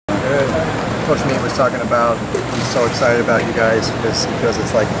Coach Mead was talking about he's so excited about you guys because he feels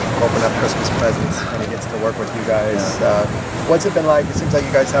it's like open up Christmas presents and he gets to work with you guys. What's it been like? It seems like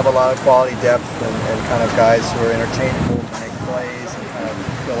you guys have a lot of quality depth and kind of guys who are interchangeable to make plays and kind of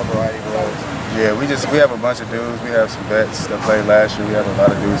fill a variety of roles. Yeah, we have a bunch of dudes. We have some vets that played last year. We have a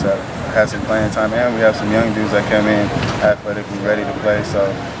lot of dudes that had some playing time, and we have some young dudes that come in athletically ready to play. So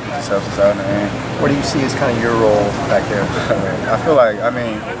it just helps us out in the end. What do you see as kind of your role back there? I feel like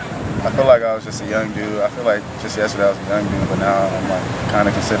I was just a young dude. I feel like just yesterday I was a young dude, but now I'm like kind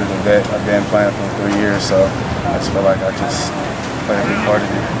of considered a vet. I've been playing for 3 years, so I just feel like I just play a big part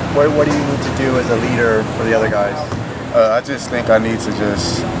of it. What do you need to do as a leader for the other guys? I just think I need to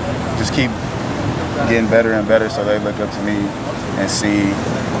just keep getting better and better so they look up to me and see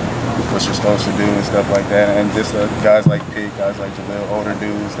what you're supposed to do and stuff like that. And just guys like Pitt, guys like Jalil, older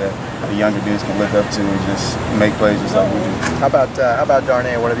dudes that the younger dudes can look up to and just make plays just like we do. How about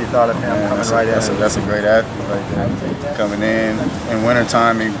Darnay? What have you thought of him coming right in? That's a great athlete right there. Coming in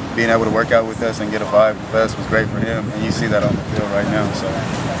wintertime and being able to work out with us and get a vibe with us was great for him. And you see that on the field right now. So.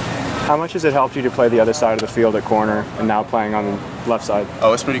 How much has it helped you to play the other side of the field at corner and now playing on the left side?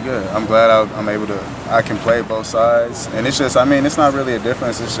 Oh, it's pretty good. I'm glad I can play both sides. And it's just, it's not really a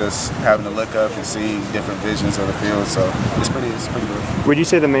difference. It's just having to look up and see different visions of the field. So it's pretty good. Would you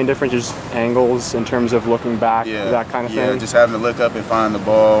say the main difference is angles in terms of looking back, that kind of thing? Yeah, just having to look up and find the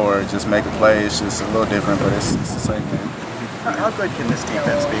ball or just make a play. It's just a little different, but it's the same thing. How good can this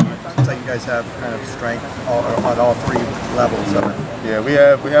defense be? It seems like you guys have kind of strength on all three levels of it. Yeah, we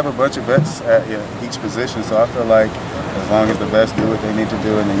have a bunch of vets at each position, so I feel like as long as the vets do what they need to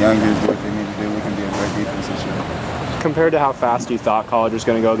do and the young dudes do what they need to do, we can be a great defense this year. Compared to how fast you thought college was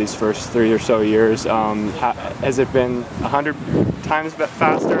going to go these first 3 or so years, has it been 100 times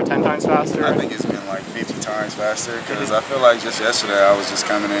faster, 10 times faster? I think it's been like 50 times faster because I feel like just yesterday I was just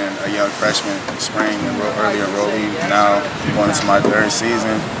coming in a young freshman, spring and early enrollee. Now going into my 3rd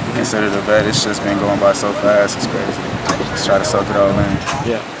season, considered a vet. It's just been going by so fast. It's crazy. Just try to soak it all in.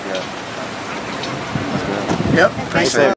 Yeah. That's good. Yep. Thanks.